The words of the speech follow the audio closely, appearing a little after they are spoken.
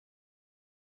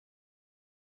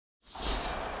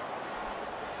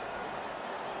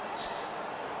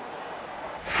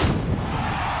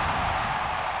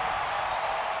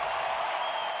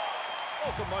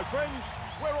my friends,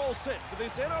 we're all set for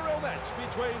this NRL match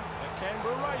between the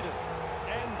Canberra Raiders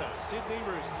and the Sydney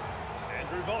Roosters.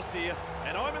 Andrew Voss here,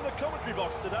 and I'm in the commentary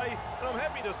box today, and I'm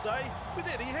happy to say, with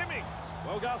Eddie Hemmings.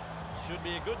 Well, Gus, should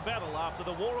be a good battle after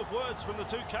the war of words from the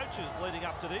two coaches leading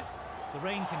up to this. The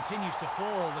rain continues to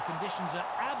fall. The conditions are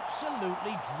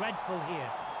absolutely dreadful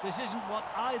here. This isn't what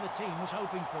either team was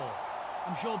hoping for.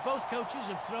 I'm sure both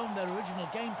coaches have thrown their original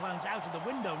game plans out of the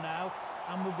window now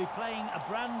and will be playing a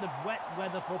brand of wet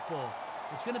weather football.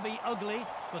 It's going to be ugly,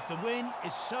 but the win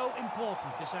is so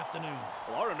important this afternoon.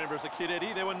 Well, I remember as a kid,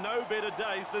 Eddie, there were no better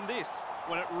days than this,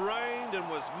 when it rained and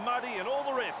was muddy and all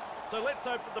the rest. So let's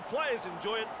hope that the players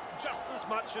enjoy it just as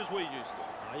much as we used to.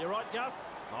 Are you right, Gus?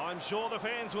 I'm sure the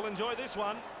fans will enjoy this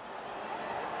one.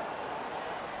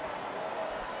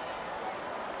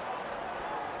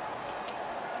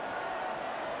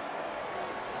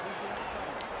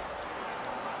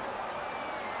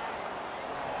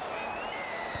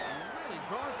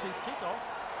 Drives his kickoff.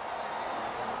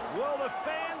 Well, the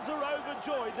fans are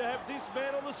overjoyed to have this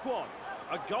man on the squad.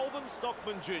 A Goulburn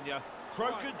Stockman Jr.,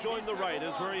 Croker joined the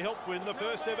Raiders where he helped win the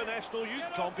first ever national youth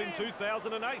comp in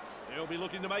 2008. He'll be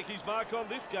looking to make his mark on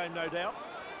this game, no doubt.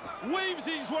 Weaves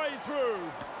his way through.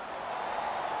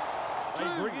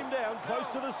 They bring him down close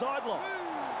to the sideline.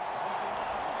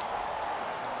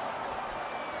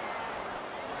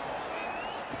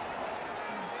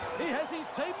 He has his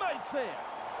teammates there.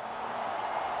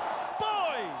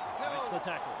 Makes the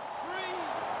tackle.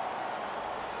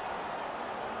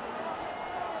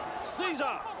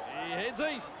 Caesar, he heads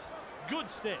east.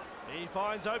 Good step. He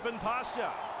finds open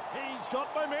pasture. He's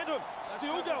got momentum.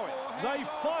 Still going. They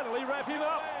finally wrap him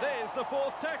up. There's the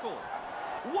fourth tackle.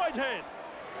 Whitehead.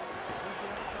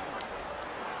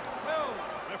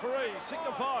 Referee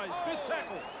signifies fifth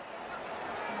tackle.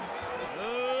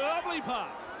 Lovely pass.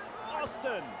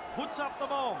 Austin puts up the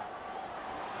bomb.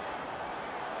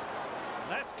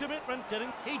 That's commitment.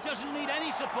 He doesn't need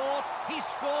any support. He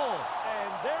scored.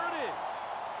 And there it is.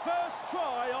 First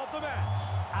try of the match.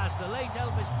 As the late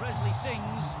Elvis Presley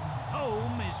sings,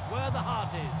 home is where the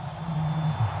heart is.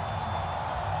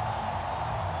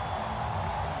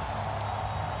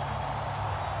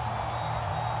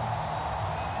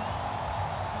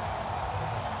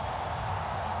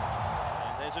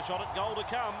 And there's a shot at goal to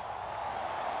come.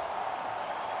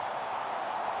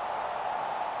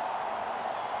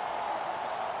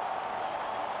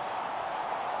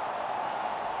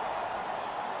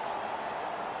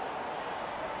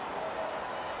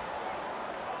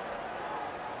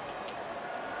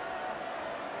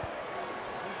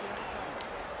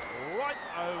 Right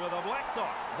over the black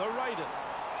dot, the Raiders.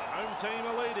 Home team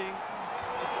are leading.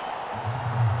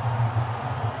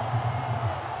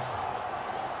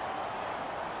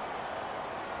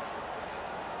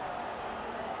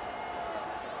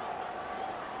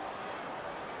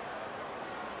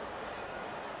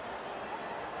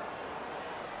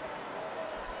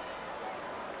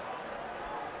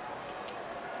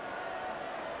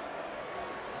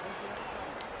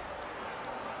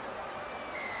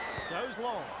 Goes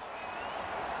long.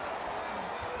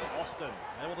 Austin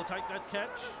able to take that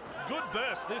catch. Good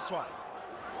burst this way.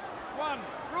 One,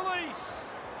 release.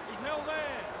 He's held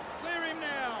there. Clear him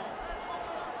now.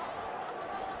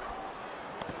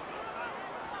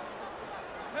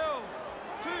 Held.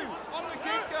 Two, on the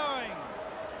kick going.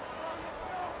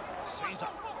 Caesar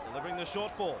delivering the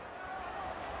short ball.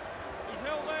 He's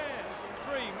held there.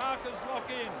 Three, markers lock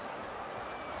in.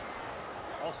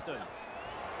 Austin.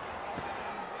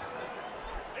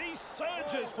 He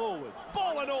surges forward.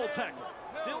 Ball and all tackle.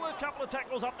 Still a couple of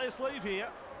tackles up their sleeve here.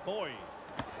 Boyd.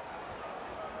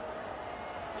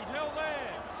 He's held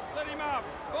there. Let him up.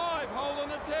 5, hold on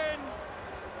the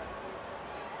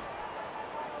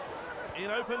 10.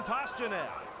 In open pasture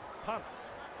now.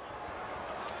 Punts.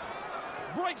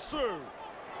 Breaks through.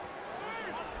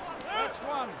 That's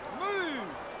one. Move.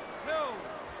 Held.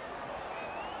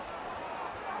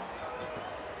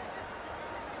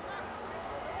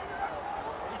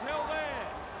 He's held there.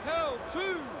 Held.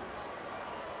 2.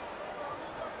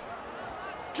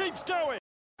 Keeps going.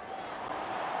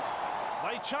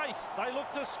 They chase. They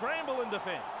look to scramble in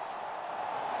defence.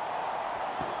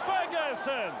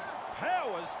 Ferguson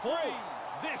powers forward.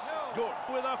 This is good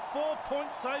with a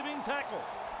 4-point saving tackle.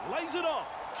 Lays it off.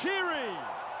 Keary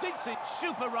thinks it.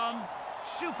 Super run,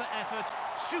 super effort,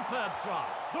 superb try.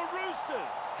 The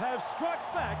Roosters have struck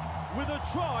back with a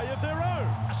try of their own.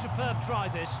 A superb try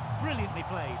this, brilliantly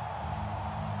played.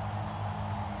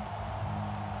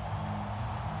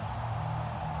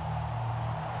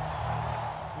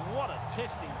 What a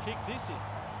testing kick this is.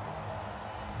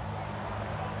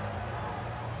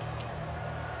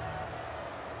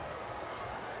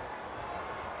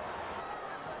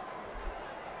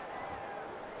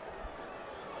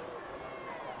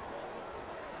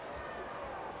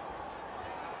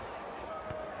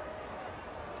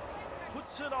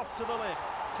 Puts it off to the left.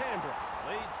 Canberra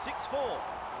leads 6-4.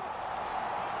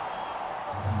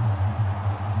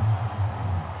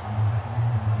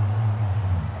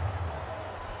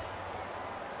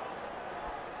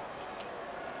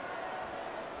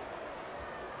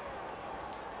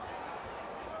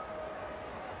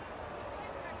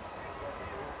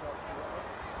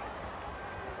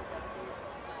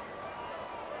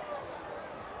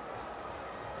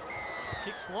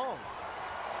 Kicks long.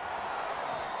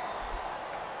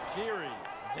 Keary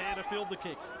there to field the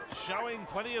kick, showing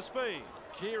plenty of speed.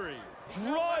 Keary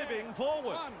driving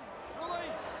forward. One,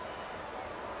 release.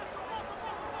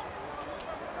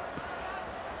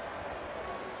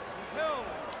 Held,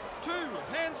 two,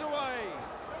 hands away.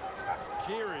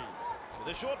 Keary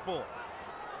with a short ball.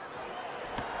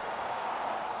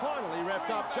 Finally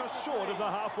wrapped up just short of the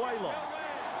halfway line.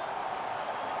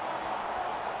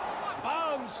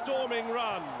 Barnstorming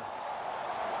run.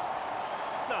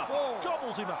 No,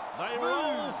 gobbles him up. They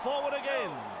roll forward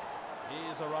again.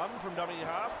 Here's a run from dummy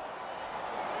half.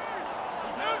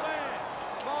 He's held there.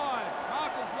 5,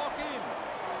 markers lock in.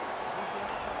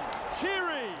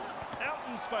 Keary out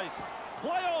in spaces.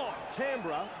 Play on.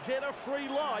 Canberra get a free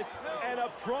life and a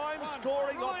prime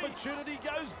scoring opportunity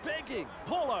goes begging.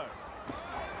 Paulo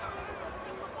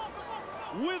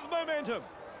with momentum.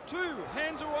 2,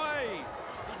 hands away.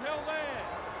 He's held there.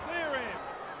 Clear him.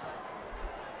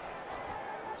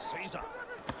 Caesar.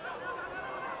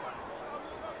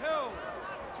 Held.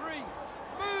 3,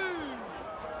 move.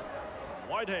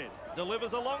 Whitehead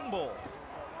delivers a long ball.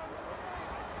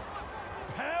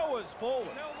 Powers forward.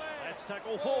 He's held there. That's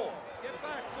tackle 4. Get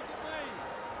back. Look at me.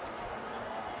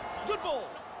 Good ball.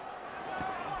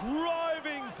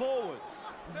 Driving forwards.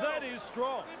 That is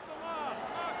strong. Fifth the last.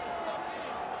 Markers lock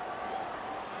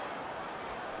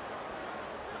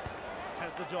in.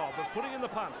 Has the job of putting in the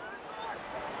punt.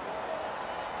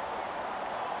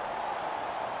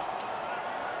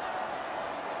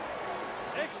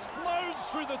 Explodes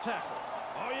through the tackle.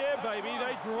 Oh yeah, baby,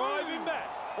 they drive him back.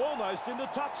 Almost into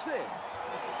touch there.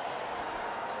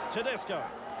 Tedesco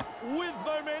with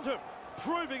momentum,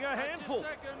 proving a handful.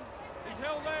 Second. He's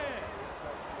held there.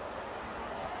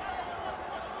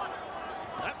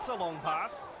 That's a long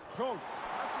pass. Strong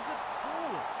passes it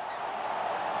forward.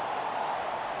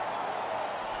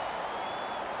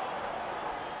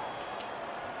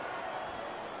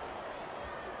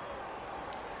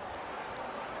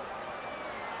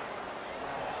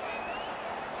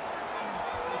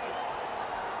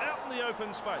 The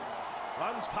open space,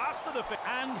 runs past the defence,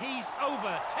 And he's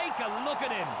over. Take a look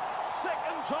at him.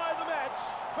 second try of the match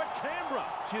for Canberra.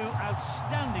 2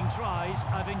 outstanding tries.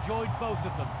 I've enjoyed both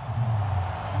of them.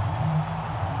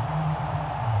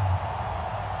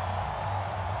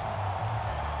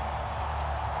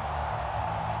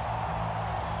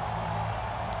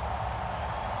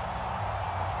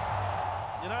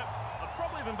 You know, I'd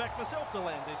probably even back myself to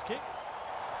land this kick.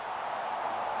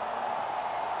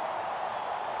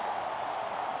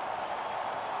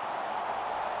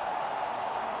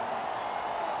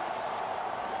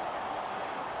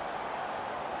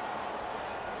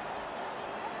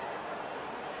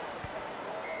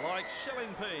 Like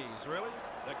shelling peas, really.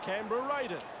 The Canberra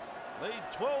Raiders lead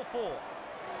 12-4.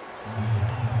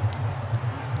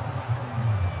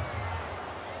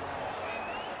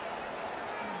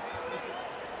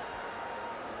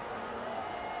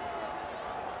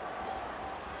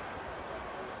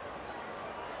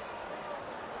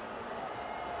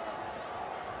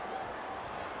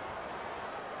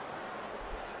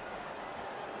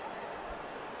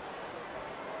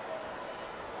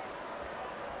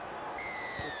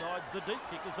 Decides the deep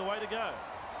kick is the way to go.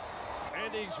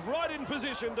 And he's right in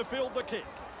position to field the kick.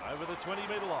 Over the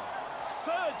 20-metre line.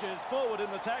 Surges forward in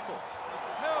the tackle.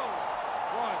 Held.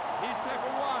 Right, here's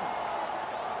tackle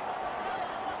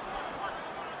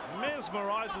 1.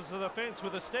 Mesmerises the defence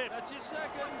with a step. That's his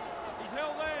second. He's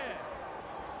held there.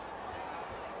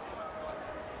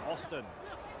 Austin.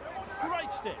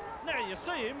 Great step. Now you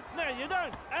see him, now you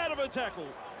don't. Out of a tackle.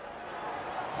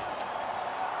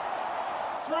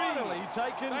 Finally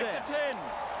taken down. Back to 10.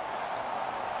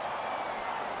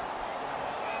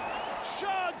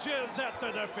 Charges at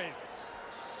the defence.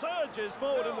 Surges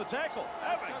forward in the tackle.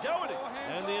 Have a go at it.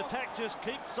 And the attack just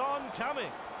keeps on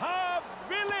coming.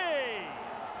 Havili!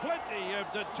 Plenty of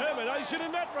determination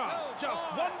in that run. Just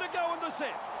one to go in the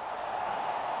set.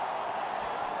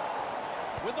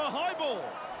 With the high ball.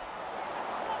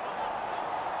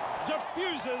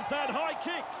 Diffuses that high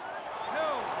kick.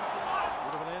 Held.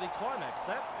 Bit of an anti-climax,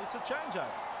 that. It's a changeover.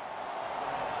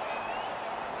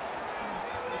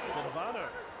 Bonavano.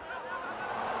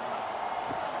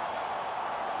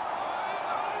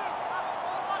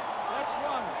 That's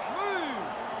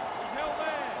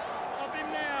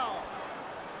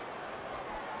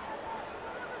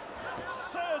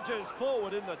Surges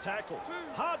forward in the tackle.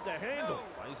 Hard to handle.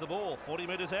 Plays the ball 40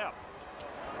 metres out.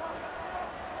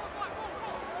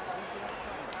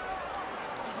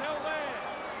 He's held there.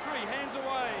 3 hands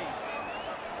away.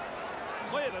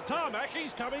 Clear the tarmac,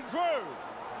 he's coming through.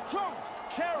 Trunk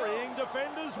carrying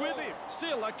defenders with him.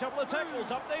 Still a couple of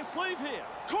tackles up their sleeve here.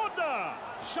 Corner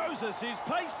shows us his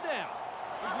pace now.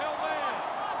 He's held there.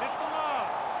 Hit the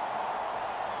last.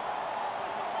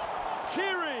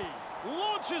 Kiri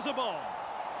launches a bomb.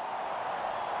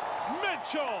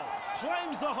 Mitchell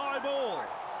claims the high ball.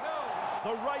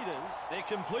 The Raiders, their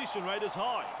completion rate is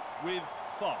high with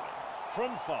 5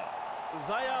 from 5.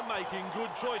 They are making good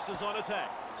choices on attack.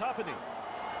 Tapani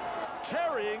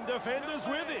carrying defenders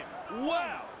with him.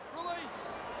 Wow!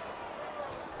 Release.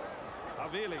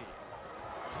 Havili.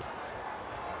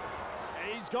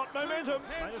 He's got momentum.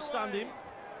 May have stunned him.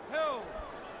 Held.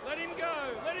 Let him go.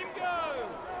 Let him go.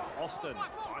 Austin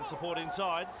finds support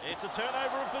inside. It's a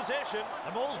turnover of possession.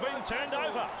 The ball's been turned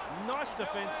over. Nice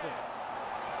defence there.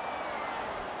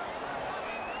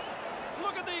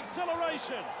 Look at the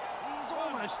acceleration. He's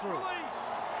almost through.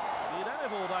 You don't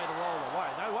have all day to roll away.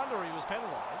 No wonder he was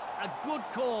penalised. A good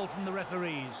call from the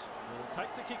referees. He'll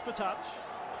take the kick for touch.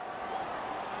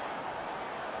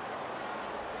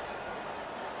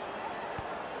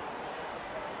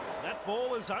 That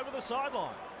ball is over the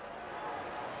sideline.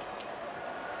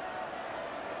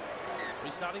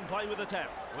 Restarting play with a tap,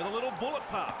 with a little bullet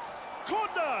pass.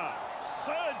 Corner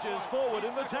surges forward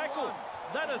in the tackle.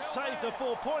 That has saved a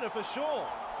 4-pointer for sure.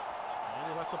 And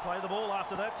he'll have to play the ball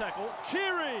after that tackle.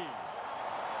 Kiri!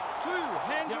 2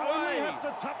 hands You away. only have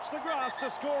to touch the grass to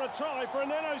score a try for a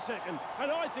nanosecond,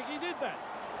 and I think he did that.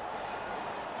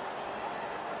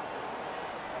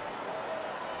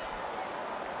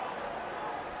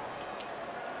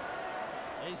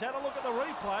 He's had a look at the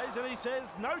replays and he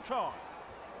says no try.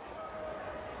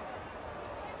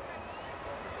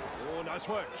 Oh, nice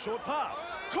work. Short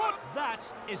pass. Caught. That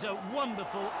is a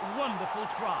wonderful, wonderful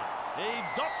try. He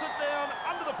dots it down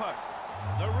under the posts.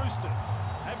 The Roosters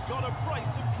have got a brace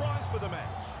of tries for the match,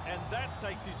 and that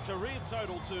takes his career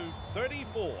total to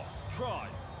 34 tries.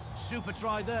 Super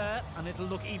try there, and it'll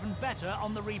look even better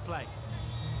on the replay.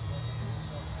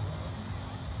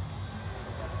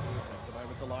 Takes a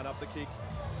moment to line up the kick.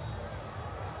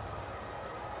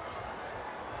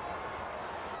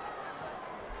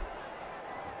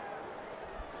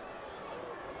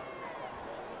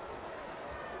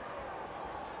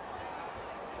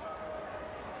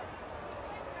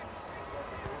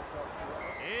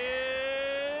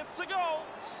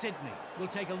 Sydney will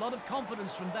take a lot of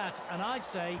confidence from that, and I'd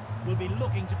say we'll be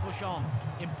looking to push on.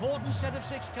 Important set of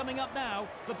 6 coming up now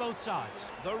for both sides.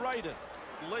 The Raiders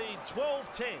lead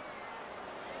 12-10.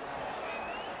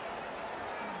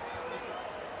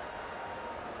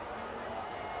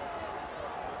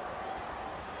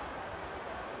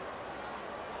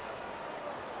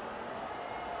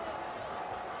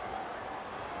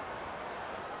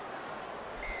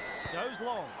 Goes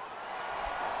long.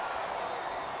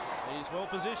 He's well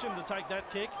positioned to take that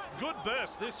kick. Good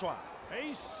burst, this one.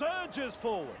 He surges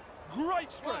forward. Great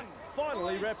strength.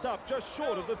 Finally wrapped up just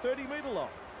short of the 30-metre line.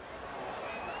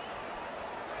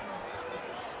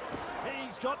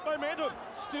 He's got momentum.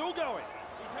 Still going.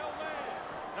 He's held there.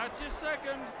 That's his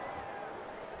second.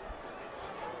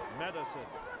 Madison.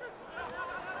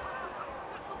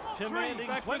 Commanding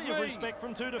plenty of respect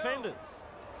from 2 defenders.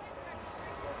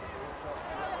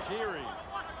 Kiri.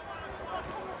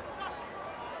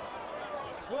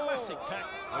 Classic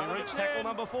tackle. We reach tackle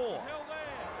number 4.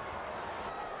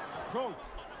 Kronk.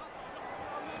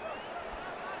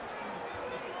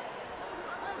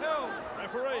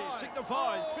 Referee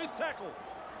signifies 5th tackle.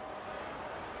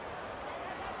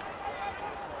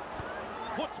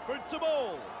 Puts boot to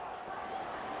ball.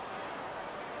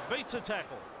 Beats a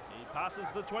tackle. He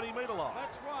passes the 20-metre line.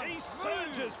 He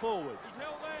surges forward. He's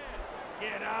held there.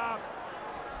 Get up.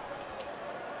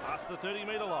 Past the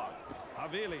 30-metre line.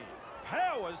 Havili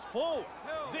powers forward.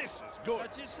 This is good.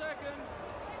 That's his second.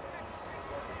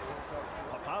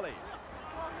 Papali.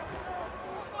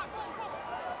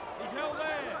 He's held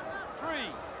there. 3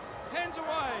 hands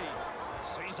away.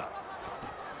 Caesar.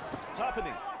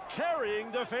 Tapani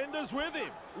carrying defenders with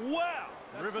him. Wow.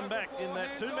 Driven back in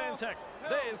that 2-man tackle.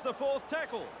 There's the 4th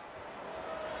tackle.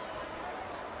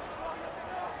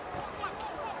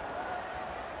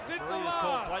 Referee is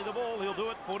called play the ball. He'll do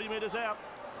it 40 metres out.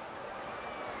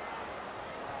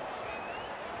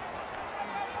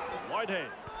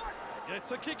 Whitehead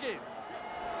gets a kick in.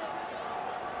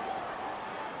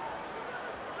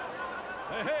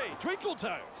 Hey, Twinkle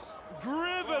Toes.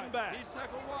 Driven back. He's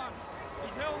tackle 1.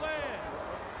 He's held there.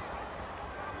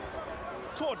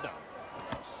 Corner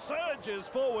Surges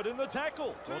forward in the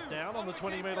tackle. Brought down on the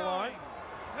 20-metre line.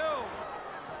 Held.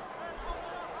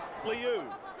 Liu.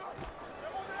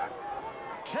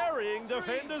 Carrying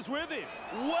defenders with him.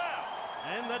 Wow!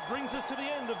 And that brings us to the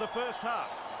end of the first half.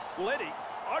 Well, Eddie,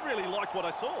 I really like what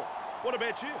I saw. What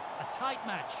about you? A tight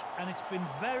match, and it's been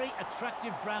very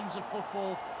attractive brands of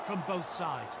football from both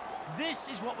sides. This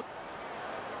is what we...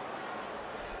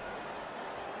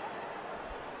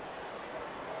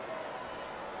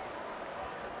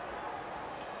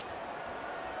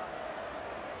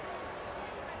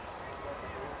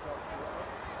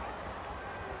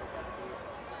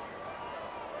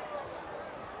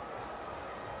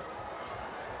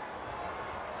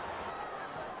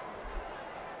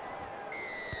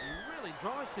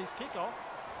 Drives this kick off.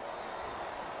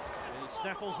 He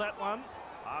snaffles that one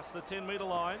past the 10-metre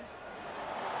line.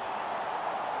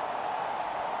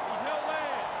 He's held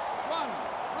there. One.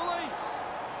 Release.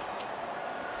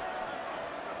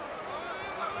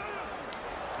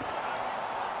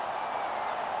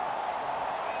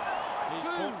 He's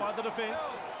caught by the defence.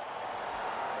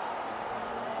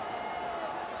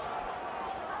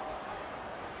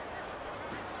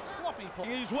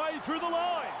 Breaking his way through the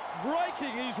line.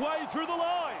 Breaking his way through the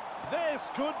line.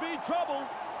 This could be trouble.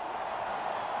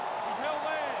 He's held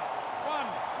there. One.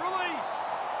 Release.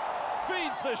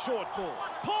 Feeds the short ball.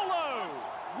 Polo.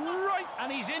 Great.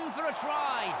 And he's in for a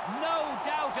try. No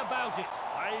doubt about it.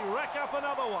 They rack up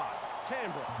another one.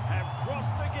 Canberra have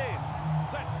crossed again.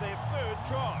 That's their third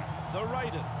try. The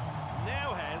Raiders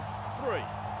now has 3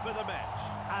 for the match.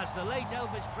 As the late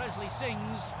Elvis Presley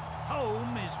sings,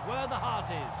 home is where the heart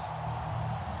is.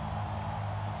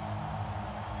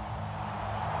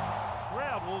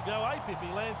 Crowd will go ape if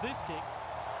he lands this kick.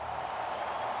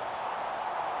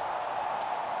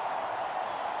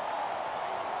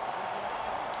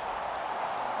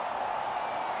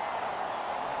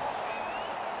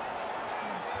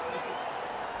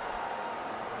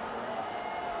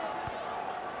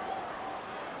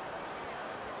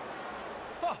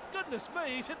 Oh, goodness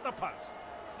me, he's hit the post.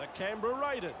 The Canberra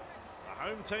Raiders, the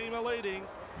home team, are leading.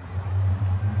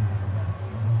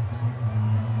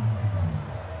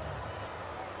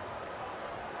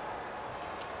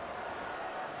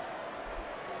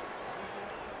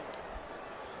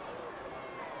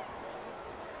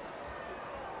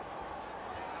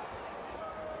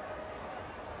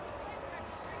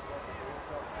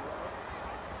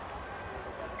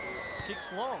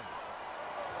 Kicks long.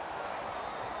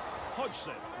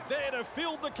 Hodgson there to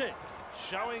field the kick,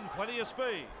 showing plenty of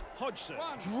speed. Hodgson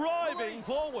driving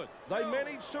forward. They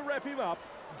managed to wrap him up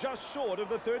just short of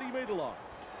the 30-metre line.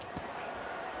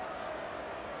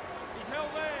 He's held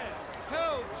there.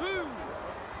 Held. 2.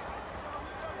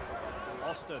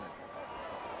 Austin.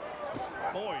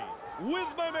 Boyd with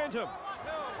momentum.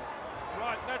 Held.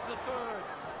 Right, that's a 3rd.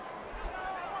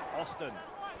 Austin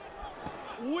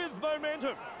with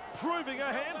momentum, proving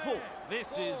a handful.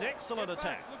 This is excellent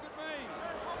attack. Look at me.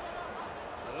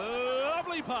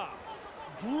 Lovely pass.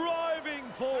 Driving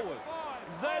forwards.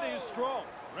 That is strong.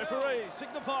 Referee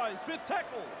signifies 5th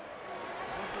tackle.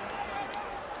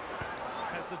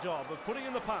 Has the job of putting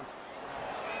in the punt.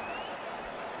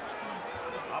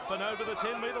 Up and over the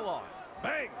 10-metre line.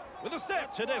 Bang! With a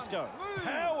step. Tedesco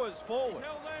powers forward. He's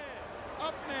held there.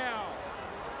 Up now.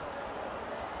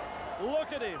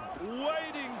 Look at him,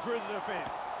 wading through the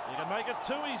defence. He can make it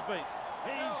 2, he's beat.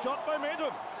 He's got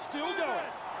momentum, still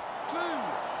going. 2.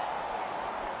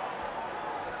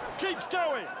 Keeps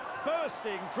going,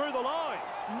 bursting through the line.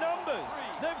 Numbers,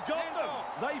 they've got them.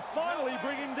 They finally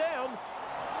bring him down.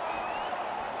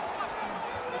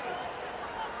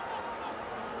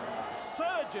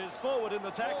 Surges forward in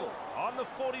the tackle. On the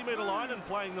 40-metre line and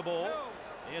playing the ball.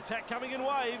 The attack coming in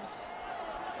waves.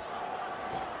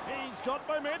 He's got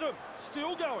momentum,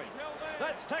 still going.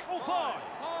 That's tackle 5.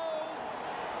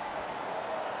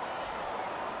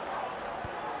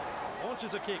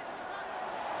 Launches a kick.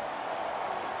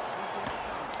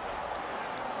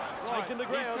 Taken to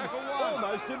ground,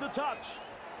 almost into touch.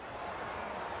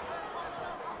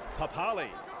 Papali.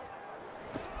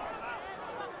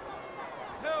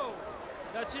 Held.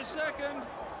 That's your 2nd.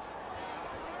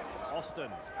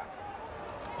 Austin.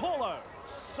 Paulo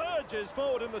surges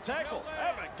forward in the tackle.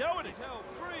 Have a go at him.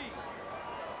 3.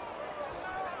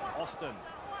 Austin.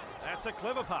 That's a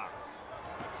clever pass.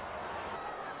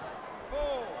 4.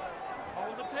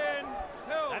 Hold the 10.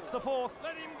 Held. That's the 4th.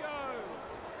 Let him go.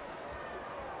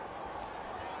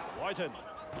 Whiten.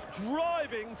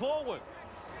 Driving forward.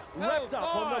 Held. Wrapped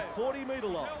up on the 5. 40-metre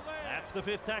line. That's the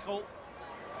 5th tackle.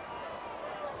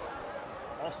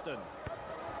 Austin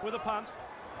with a punt.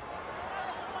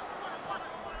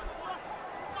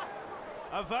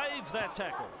 Evades that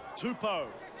tackle. Tupou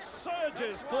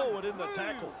surges forward in the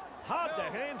tackle. Hard to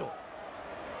handle.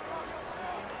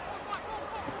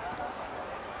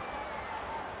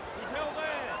 He's held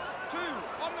there. 2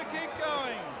 on the kick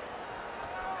going.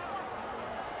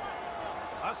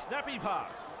 A snappy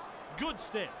pass. Good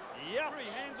step. Yep. 3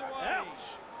 hands away.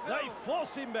 Ouch. They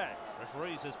force him back.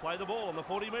 Referees has played the ball on the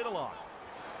 40-metre line.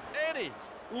 Eddie,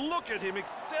 look at him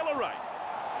accelerate.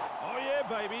 Oh yeah,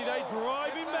 baby, they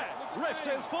drive him back. Ref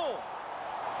says fall.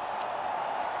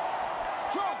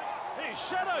 Drop. His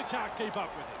shadow can't keep up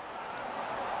with him.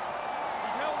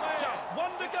 He's held there. Just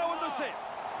 1 to go in the set.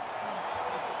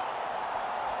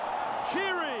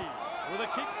 Keary with a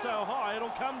kick so high it'll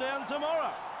come down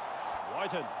tomorrow.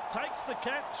 Whiten takes the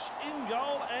catch, in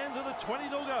goal and to the 20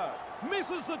 to go.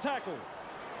 Misses the tackle.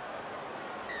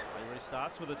 He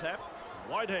restarts with a tap.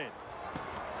 Whitehead.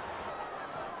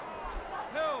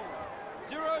 Held.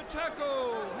 0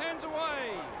 tackle. Hands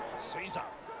away. Caesar.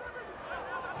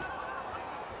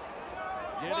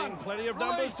 Getting plenty of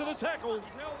numbers to the tackle.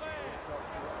 He's held there.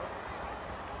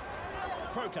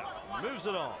 Croker moves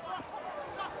it on.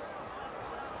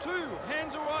 2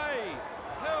 hands away.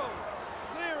 Held.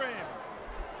 Clear him.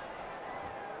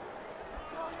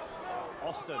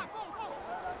 Austin.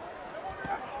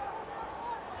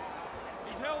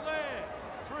 He's held there.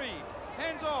 3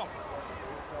 hands off.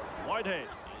 Whitehead.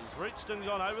 He's reached and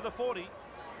gone over the 40.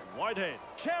 Whitehead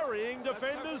carrying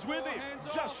defenders with him.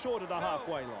 Just short of the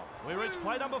halfway line. We reach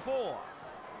play number 4.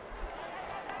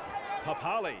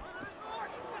 Papali.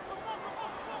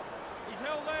 He's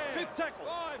held there. 5th tackle.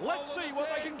 5, Let's hold see on what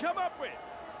the they 10. can come up with.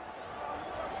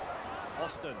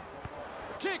 Austin.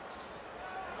 Kicks.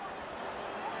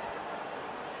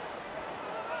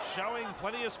 Showing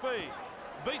plenty of speed.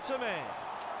 Beats a man.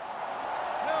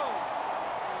 Held.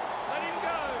 Let him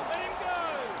go. Let him go.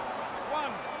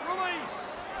 1. Release.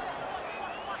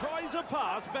 Tries a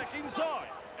pass back inside.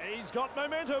 He's got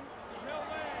momentum. He's held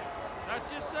there.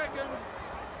 That's your second.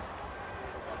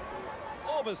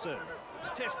 Orbison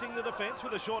is testing the defence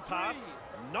with a short pass.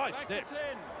 3. Nice Back step. to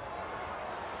 10.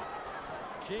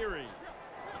 Keary.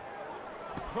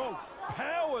 Kronk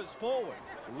powers forward.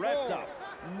 Wrapped 4. up.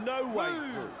 No way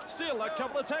Move. through. Still a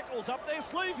couple of tackles up their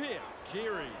sleeve here.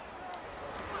 Keary.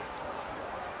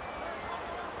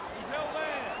 He's held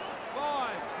there.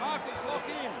 5. Markers lock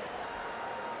in.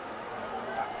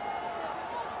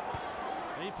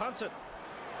 He punts it.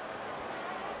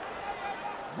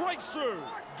 Breaks through.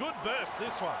 Good burst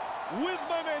this one. With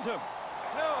momentum.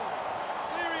 Held.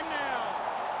 Clear him now.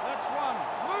 That's 1.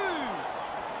 Move.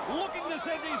 Looking to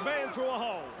send his man through a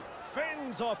hole.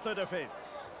 Fends off the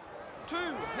defence. 2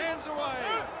 hands away.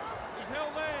 He's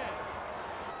held there.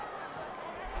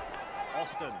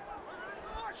 Austin.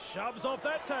 Shoves off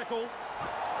that tackle.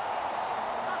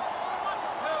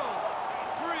 Held.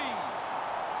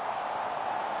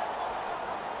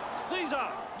 3. Caesar.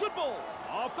 Good ball.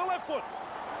 Off the left foot.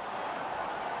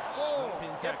 4. Snap in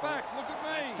Get tackle. back. Look at me.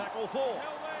 That's tackle 4. He's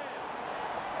held there.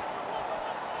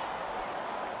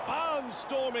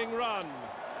 Barnstorming run.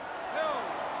 Held.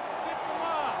 5th to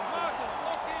last. Markers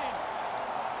lock in.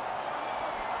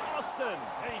 Austin.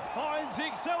 He finds the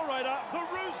accelerator. The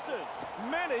Roosters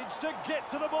manage to get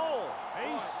to the ball.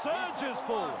 He surges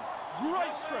forward.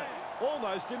 Great strength.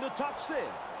 Almost into touch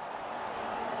there.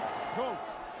 Kronk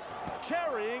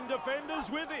carrying defenders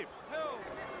with him. Held.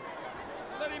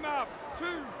 Let him up. 2.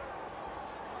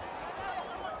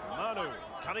 Manu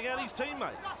cutting out his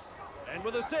teammates. And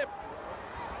with a step.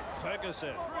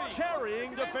 Ferguson 3.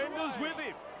 carrying Hands defenders away. with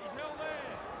him. He's held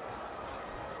there.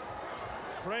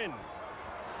 Friend.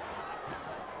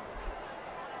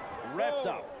 Wrapped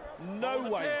 4. up. No Hold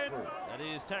the way 10. through. That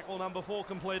is tackle number 4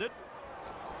 completed.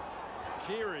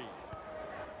 Keary.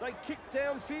 They kicked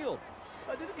downfield.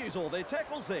 They didn't use all their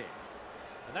tackles there.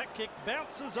 And that kick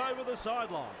bounces over the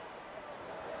sideline.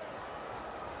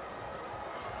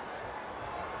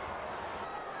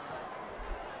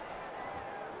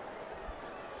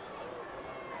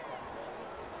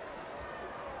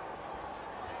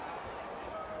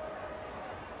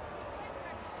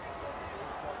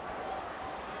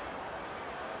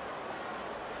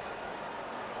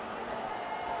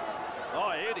 Oh,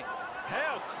 Eddie,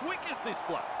 how quick is this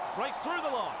bloke? Breaks through the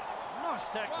line. Nice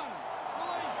 1. tackle.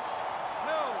 Release.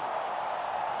 Held.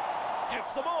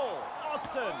 Gets the ball.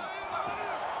 Austin.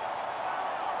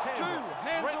 2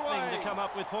 hands threatening away. to come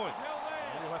up with points. He's held there.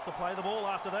 And he'll have to play the ball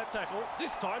after that tackle.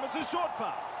 This time it's a short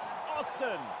pass.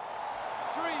 Austin.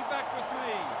 3 back with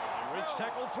me. They reach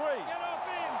tackle 3. Get off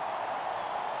him.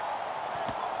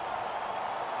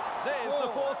 There's the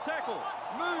 4. 4th tackle.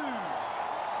 Move.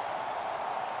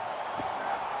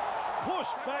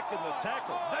 Pushed back in the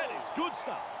tackle. That is good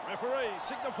stuff. Referee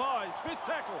signifies 5th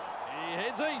tackle. He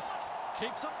heads east.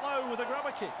 Keeps it low with a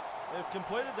grubber kick. They've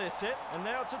completed their set, and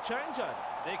now it's a changeover.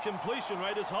 Their completion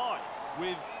rate is high,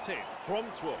 with 10 from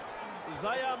 12.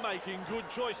 They are making good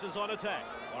choices on attack.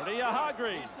 Maria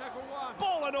Hargreaves.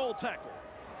 Ball and all tackle.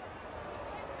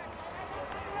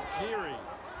 Keary.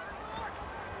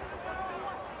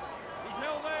 He's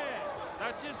held there.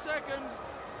 That's his second.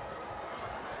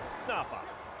 Napa.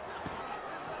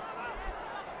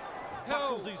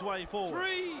 Hustles his way forward.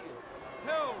 3.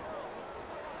 Held.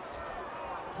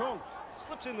 Kronk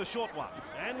slips in the short one.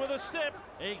 And with a step,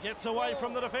 he gets away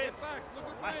from the defence.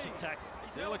 Classic tackle.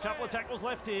 Still a couple of tackles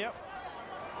left here.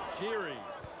 Keary.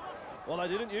 Well, they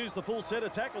didn't use the full set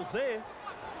of tackles there.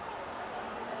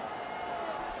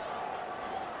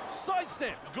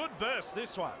 Sidestep. Good burst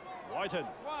this one. Whiten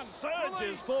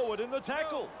surges forward in the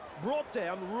tackle. Brought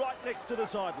down right next to the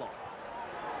sideline.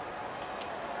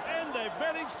 And they've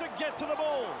managed to get to the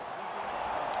ball.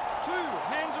 2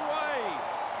 hands away.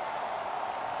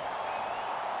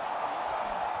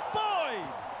 Boyd.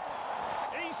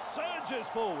 He surges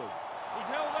forward. He's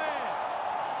held there.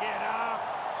 Get up.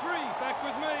 3 back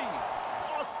with me.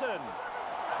 Austin.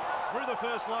 Through the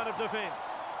first line of defence.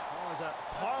 Tries a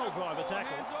pile driver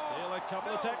tackle. Still a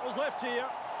couple of tackles left here.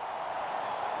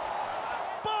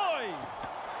 Boyd.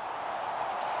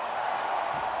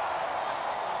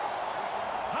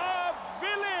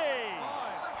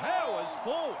 Powers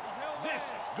forward. This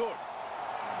is good.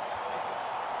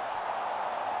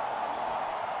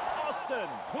 Austin,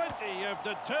 plenty of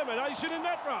determination in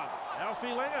that run. Alfie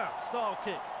Langer, style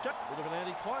kick. Bit of an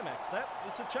anticlimax that.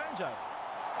 It's a changeover.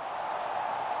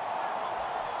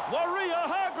 Maria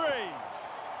Hargreaves.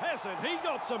 Hasn't he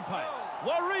got some pace?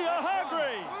 Maria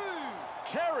Hargreaves.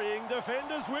 Carrying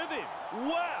defenders with him.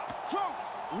 Wow.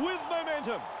 With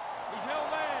momentum. He's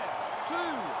held there. 2.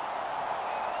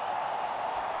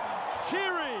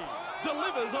 Keary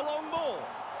delivers a long ball.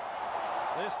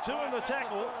 There's 2 in the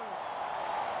tackle.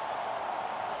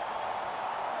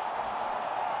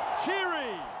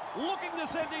 Keary looking to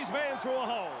send his man through a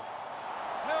hole.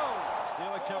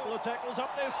 Still a couple of tackles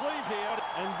up their sleeve here.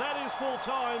 And that is full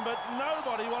time, but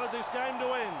nobody wanted this game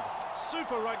to end.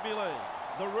 Super Rugby League.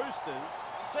 The Roosters,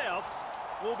 Souths,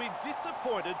 will be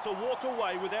disappointed to walk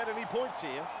away without any points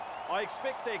here. I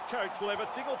expect their coach will have a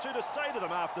thing or two to say to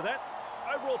them after that.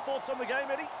 Overall thoughts on the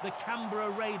game, Eddie? The Canberra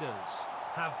Raiders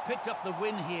have picked up the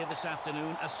win here this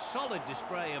afternoon. A solid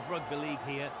display of rugby league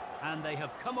here, and they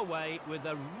have come away with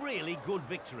a really good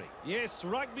victory. Yes,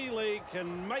 rugby league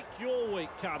can make your week,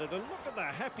 can't it? And look at the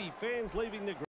happy fans leaving the ground.